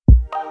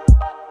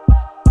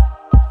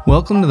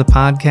Welcome to the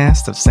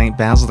podcast of St.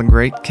 Basil the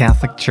Great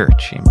Catholic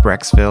Church in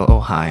Brecksville,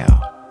 Ohio,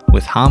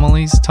 with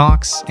homilies,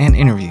 talks, and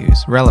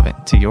interviews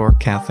relevant to your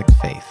Catholic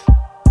faith.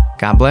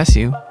 God bless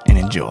you and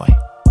enjoy.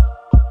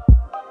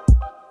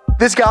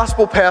 This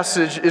gospel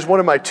passage is one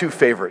of my two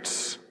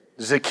favorites.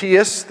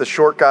 Zacchaeus, the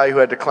short guy who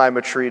had to climb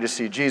a tree to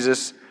see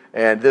Jesus,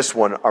 and this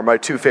one are my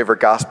two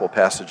favorite gospel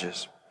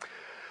passages.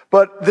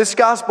 But this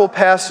gospel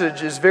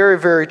passage is very,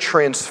 very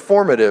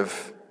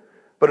transformative.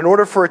 But in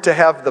order for it to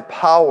have the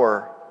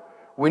power,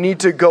 we need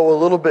to go a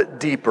little bit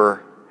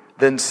deeper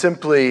than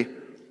simply,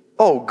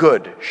 oh,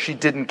 good, she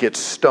didn't get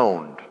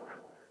stoned.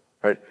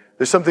 Right?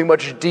 There's something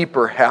much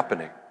deeper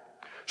happening.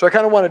 So I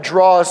kind of want to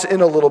draw us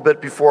in a little bit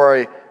before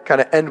I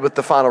kind of end with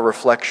the final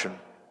reflection.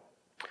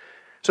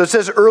 So it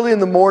says, early in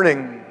the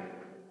morning,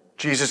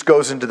 Jesus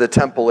goes into the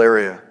temple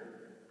area.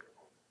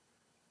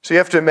 So you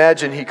have to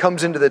imagine he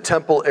comes into the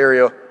temple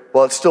area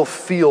while it still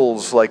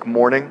feels like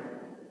morning.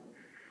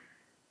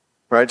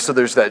 Right? So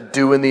there's that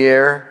dew in the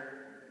air.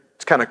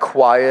 It's kind of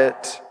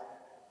quiet.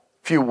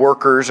 Few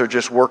workers are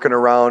just working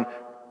around.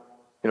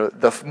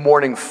 The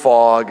morning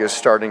fog is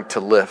starting to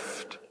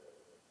lift.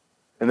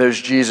 And there's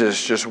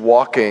Jesus just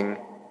walking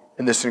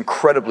in this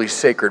incredibly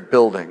sacred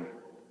building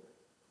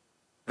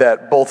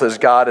that both as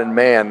God and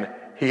man,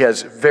 he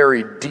has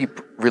very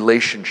deep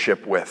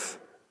relationship with.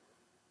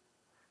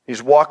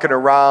 He's walking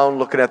around,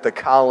 looking at the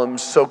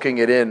columns, soaking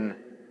it in,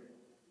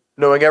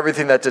 knowing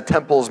everything that the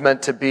temple is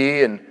meant to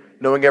be and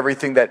knowing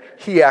everything that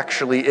he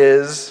actually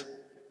is.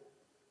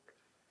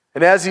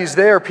 And as he's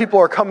there, people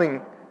are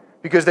coming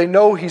because they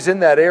know he's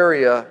in that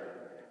area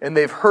and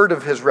they've heard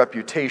of his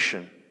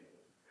reputation.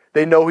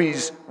 They know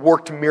he's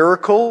worked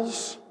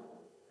miracles.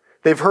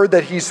 They've heard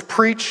that he's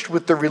preached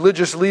with the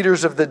religious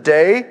leaders of the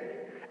day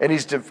and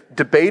he's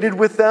debated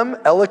with them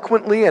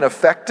eloquently and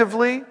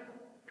effectively.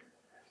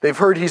 They've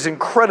heard he's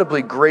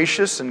incredibly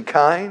gracious and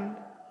kind.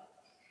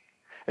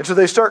 And so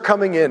they start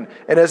coming in.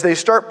 And as they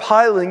start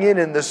piling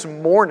in this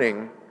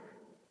morning,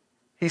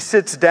 he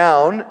sits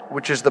down,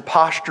 which is the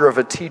posture of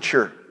a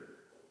teacher.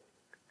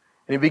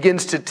 And he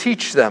begins to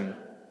teach them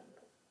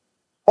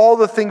all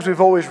the things we've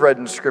always read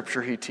in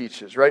Scripture he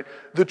teaches, right?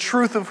 The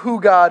truth of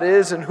who God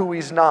is and who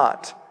he's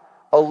not.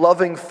 A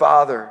loving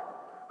Father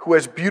who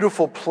has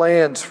beautiful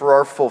plans for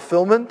our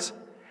fulfillment.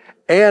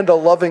 And a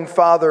loving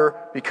Father,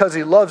 because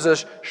he loves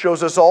us,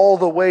 shows us all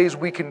the ways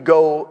we can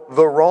go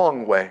the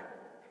wrong way.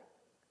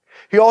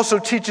 He also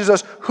teaches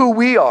us who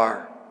we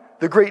are,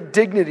 the great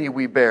dignity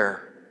we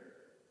bear.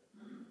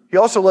 He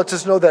also lets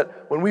us know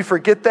that when we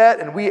forget that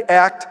and we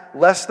act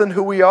less than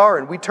who we are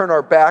and we turn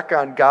our back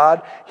on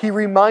God, he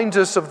reminds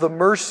us of the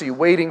mercy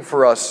waiting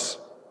for us,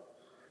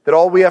 that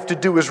all we have to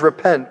do is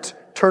repent,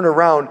 turn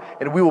around,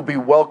 and we will be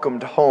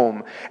welcomed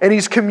home. And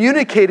he's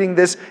communicating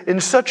this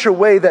in such a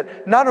way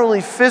that not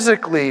only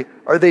physically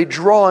are they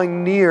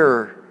drawing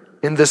near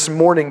in this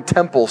morning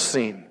temple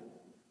scene,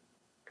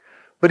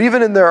 but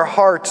even in their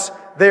hearts,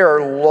 they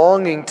are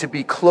longing to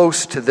be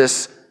close to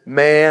this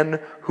man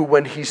who,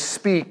 when he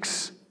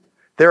speaks,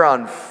 they're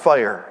on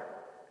fire.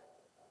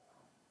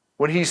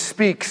 When he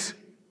speaks,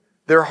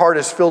 their heart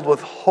is filled with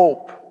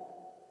hope.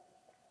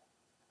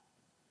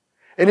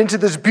 And into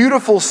this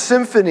beautiful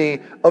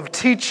symphony of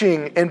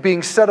teaching and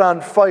being set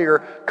on fire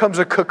comes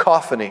a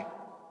cacophony,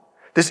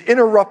 this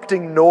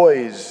interrupting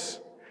noise.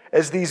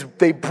 As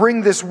they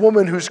bring this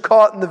woman who's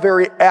caught in the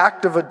very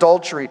act of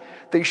adultery,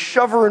 they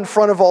shove her in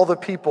front of all the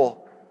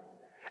people.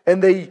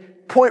 And they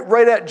point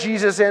right at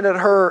Jesus and at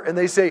her, and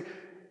they say,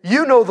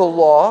 "You know the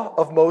law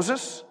of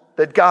Moses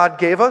that God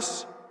gave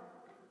us."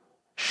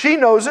 She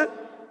knows it.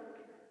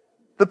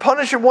 The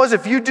punishment was,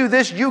 if you do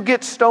this, you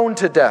get stoned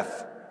to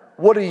death.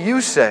 What do you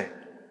say?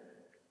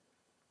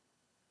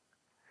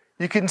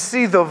 You can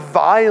see the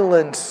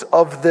violence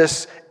of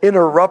this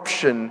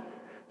interruption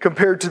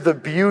compared to the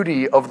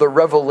beauty of the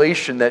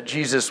revelation that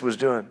Jesus was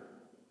doing.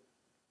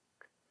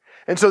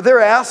 And so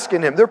they're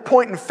asking him, they're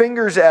pointing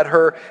fingers at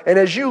her, and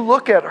as you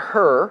look at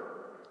her,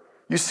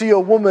 you see a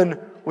woman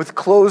with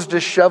clothes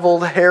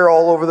disheveled, hair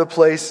all over the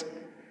place,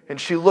 and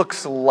she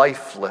looks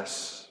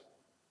lifeless.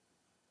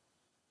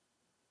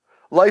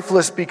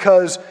 Lifeless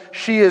because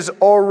she has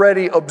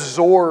already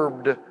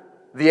absorbed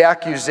the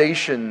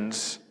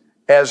accusations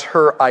as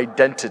her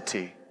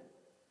identity.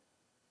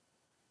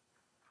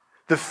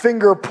 The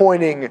finger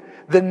pointing,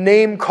 the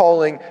name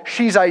calling,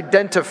 she's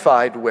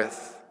identified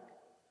with.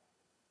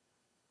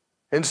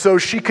 And so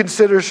she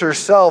considers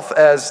herself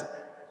as,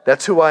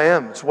 that's who I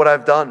am, it's what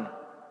I've done,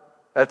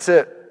 that's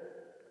it.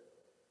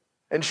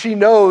 And she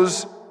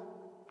knows,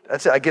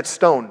 that's it, I get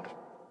stoned.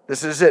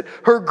 This is it.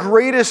 Her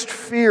greatest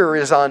fear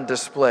is on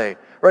display,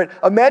 right?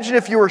 Imagine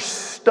if your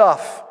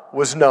stuff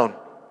was known,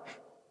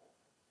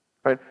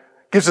 right?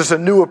 Gives us a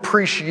new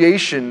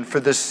appreciation for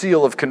the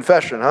seal of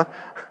confession, huh?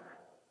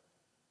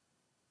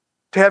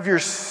 To have your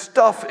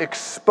stuff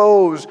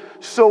exposed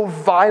so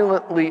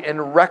violently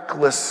and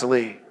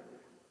recklessly.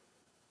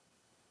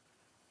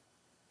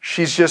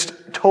 She's just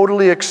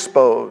totally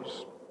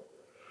exposed.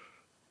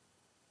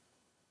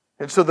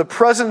 And so the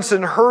presence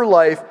in her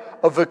life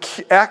of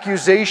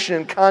accusation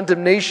and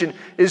condemnation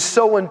is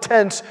so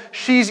intense,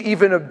 she's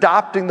even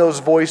adopting those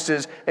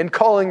voices and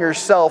calling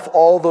herself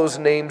all those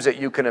names that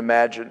you can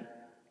imagine.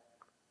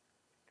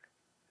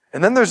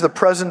 And then there's the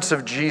presence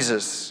of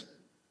Jesus,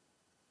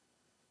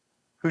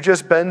 who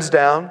just bends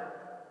down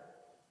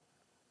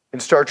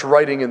and starts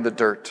writing in the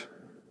dirt.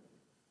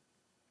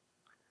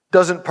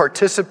 Doesn't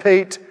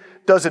participate,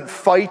 doesn't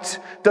fight,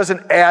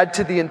 doesn't add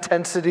to the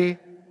intensity.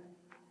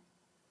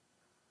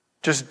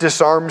 Just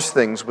disarms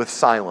things with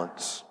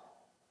silence.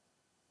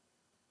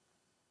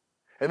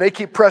 And they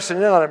keep pressing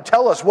in on him.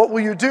 Tell us, what will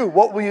you do?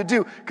 What will you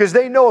do? Because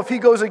they know if he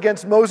goes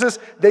against Moses,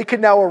 they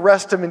can now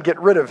arrest him and get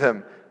rid of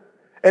him.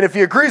 And if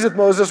he agrees with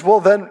Moses, well,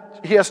 then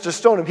he has to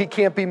stone him. He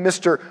can't be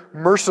Mr.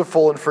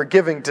 Merciful and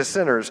forgiving to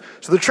sinners.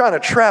 So they're trying to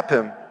trap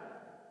him.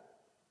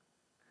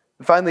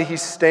 And finally, he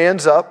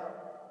stands up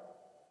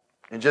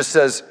and just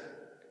says,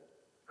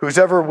 who's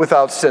ever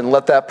without sin,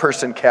 let that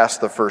person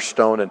cast the first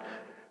stone. And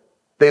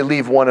they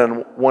leave one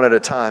at a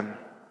time.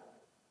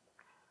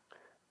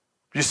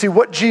 You see,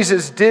 what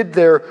Jesus did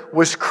there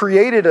was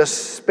created a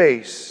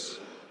space.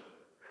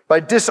 By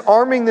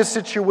disarming the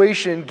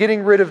situation,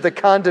 getting rid of the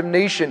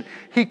condemnation,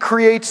 he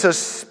creates a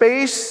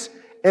space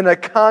and a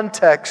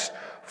context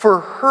for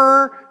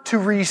her to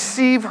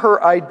receive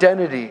her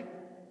identity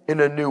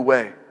in a new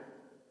way.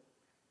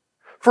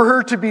 For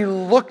her to be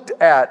looked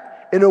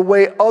at in a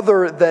way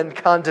other than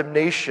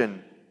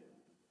condemnation.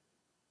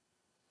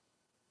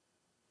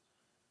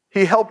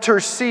 He helped her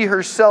see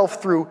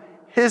herself through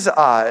his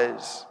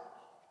eyes.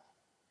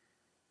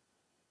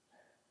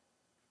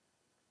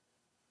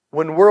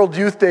 When World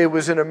Youth Day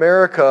was in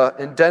America,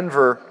 in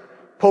Denver,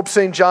 Pope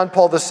St. John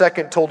Paul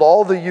II told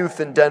all the youth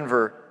in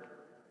Denver,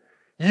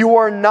 you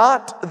are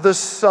not the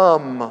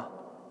sum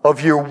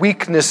of your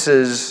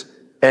weaknesses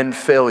and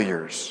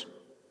failures.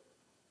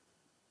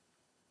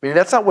 I mean,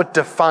 that's not what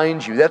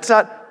defines you. That's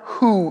not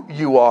who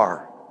you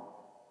are.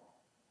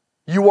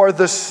 You are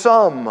the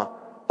sum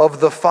of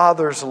the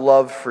Father's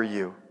love for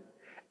you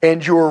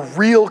and your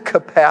real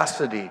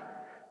capacity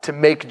to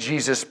make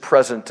Jesus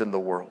present in the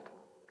world.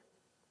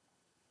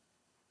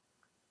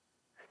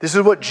 This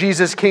is what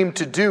Jesus came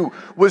to do,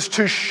 was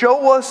to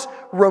show us,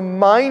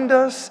 remind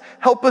us,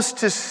 help us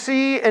to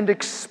see and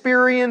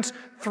experience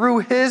through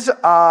his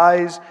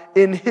eyes,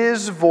 in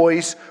his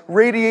voice,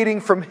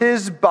 radiating from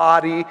his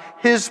body,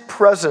 his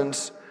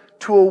presence,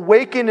 to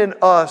awaken in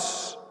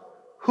us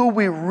who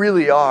we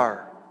really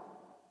are.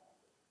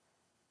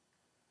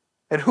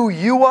 And who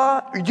you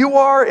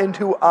are and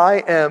who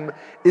I am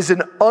is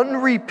an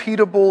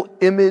unrepeatable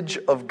image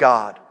of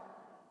God.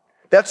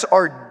 That's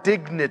our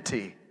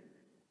dignity.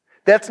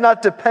 That's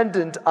not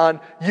dependent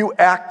on you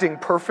acting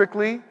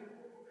perfectly.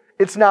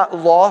 It's not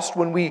lost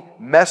when we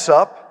mess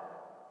up.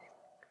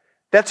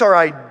 That's our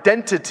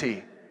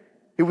identity.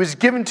 It was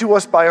given to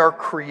us by our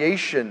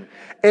creation.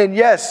 And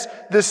yes,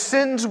 the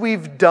sins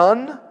we've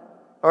done,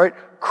 all right,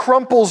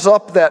 crumples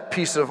up that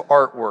piece of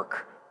artwork.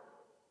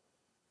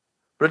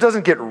 But it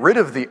doesn't get rid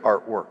of the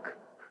artwork.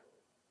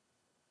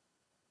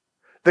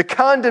 The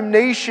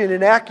condemnation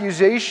and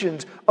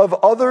accusations of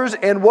others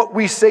and what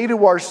we say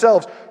to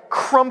ourselves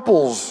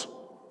crumples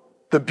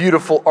the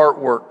beautiful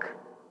artwork.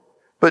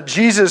 But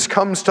Jesus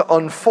comes to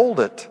unfold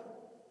it.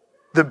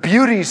 The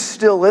beauty's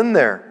still in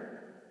there.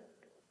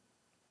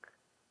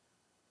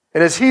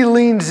 And as he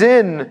leans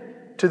in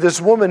to this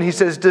woman, he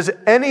says, does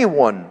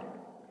anyone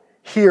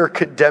here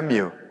condemn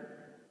you?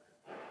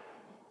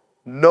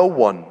 No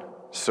one,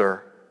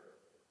 sir.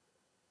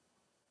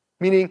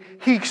 Meaning,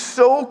 he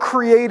so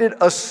created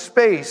a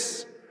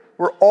space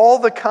where all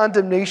the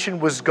condemnation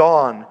was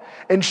gone,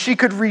 and she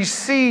could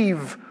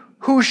receive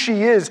who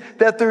she is,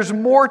 that there's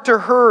more to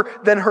her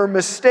than her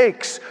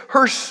mistakes.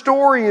 Her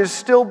story is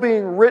still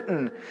being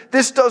written.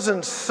 This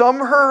doesn't sum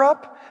her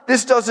up.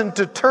 This doesn't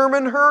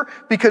determine her,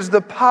 because the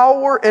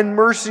power and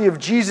mercy of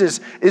Jesus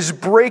is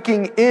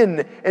breaking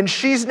in, and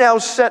she's now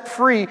set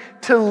free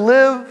to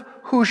live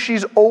who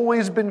she's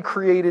always been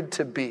created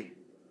to be.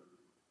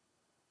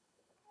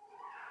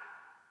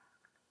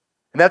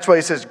 And that's why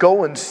he says,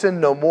 go and sin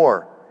no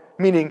more.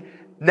 Meaning,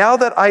 now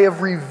that I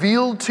have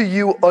revealed to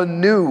you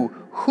anew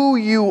who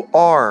you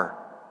are,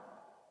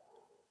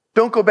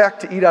 don't go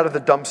back to eat out of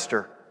the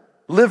dumpster.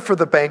 Live for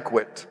the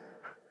banquet.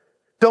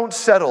 Don't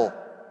settle.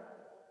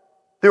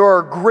 There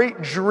are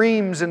great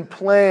dreams and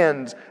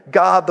plans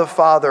God the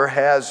Father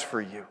has for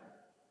you.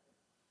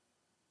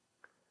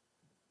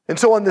 And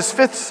so on this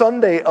fifth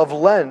Sunday of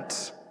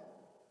Lent,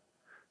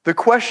 the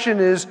question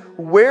is,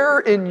 where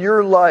in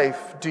your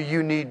life do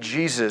you need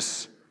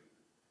Jesus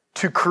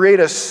to create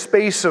a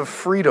space of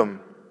freedom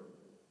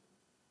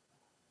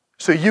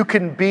so you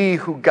can be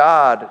who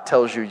God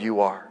tells you you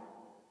are?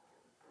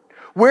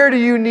 Where do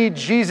you need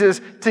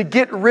Jesus to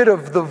get rid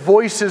of the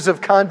voices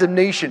of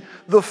condemnation,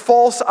 the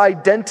false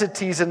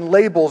identities and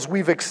labels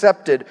we've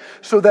accepted,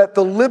 so that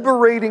the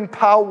liberating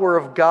power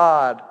of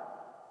God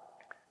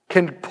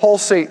can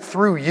pulsate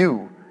through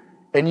you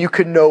and you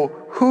can know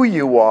who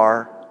you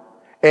are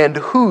and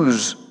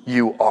whose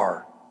you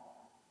are?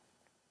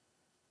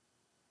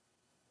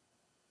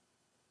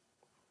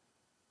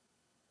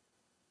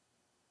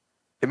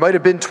 It might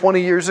have been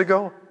 20 years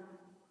ago.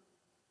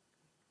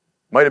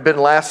 Might have been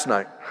last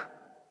night.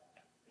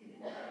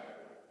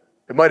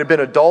 It might have been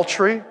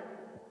adultery.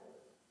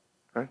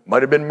 Right?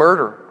 Might have been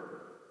murder.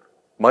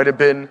 Might have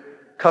been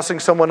cussing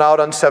someone out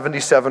on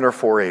 77 or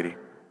 480.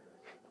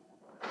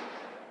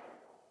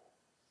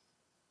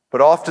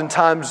 But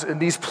oftentimes in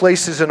these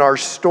places in our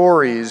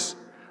stories,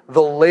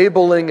 the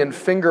labeling and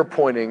finger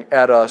pointing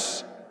at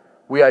us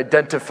we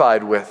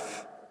identified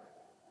with.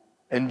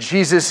 And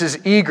Jesus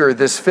is eager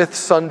this fifth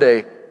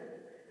Sunday,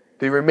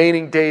 the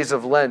remaining days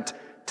of Lent,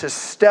 to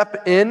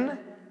step in,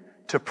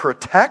 to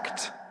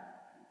protect,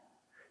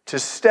 to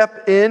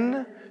step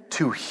in,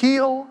 to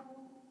heal,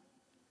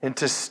 and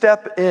to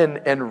step in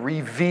and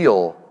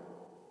reveal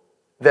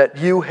that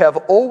you have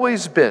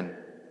always been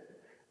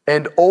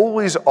and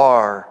always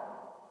are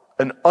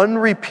an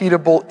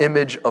unrepeatable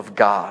image of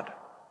God.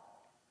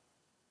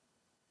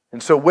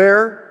 And so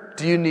where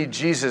do you need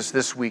Jesus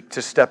this week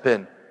to step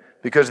in?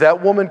 Because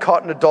that woman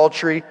caught in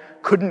adultery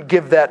couldn't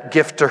give that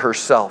gift to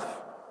herself.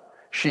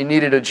 She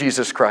needed a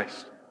Jesus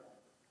Christ.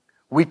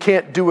 We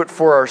can't do it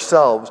for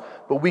ourselves,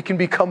 but we can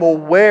become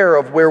aware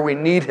of where we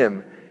need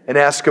him and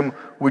ask him,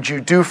 would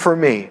you do for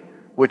me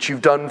what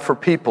you've done for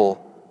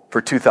people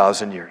for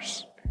 2,000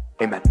 years?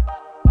 Amen.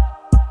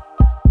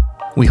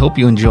 We hope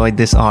you enjoyed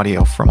this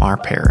audio from our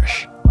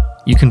parish.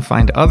 You can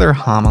find other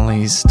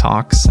homilies,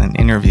 talks, and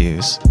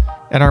interviews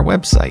at our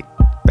website,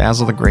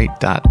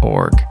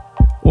 basilthegreat.org,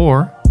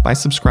 or by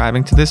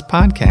subscribing to this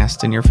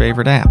podcast in your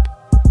favorite app.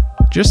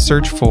 Just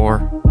search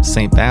for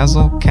St.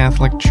 Basil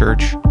Catholic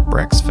Church,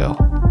 Brecksville.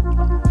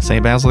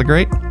 St. Basil the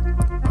Great,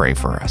 pray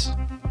for us.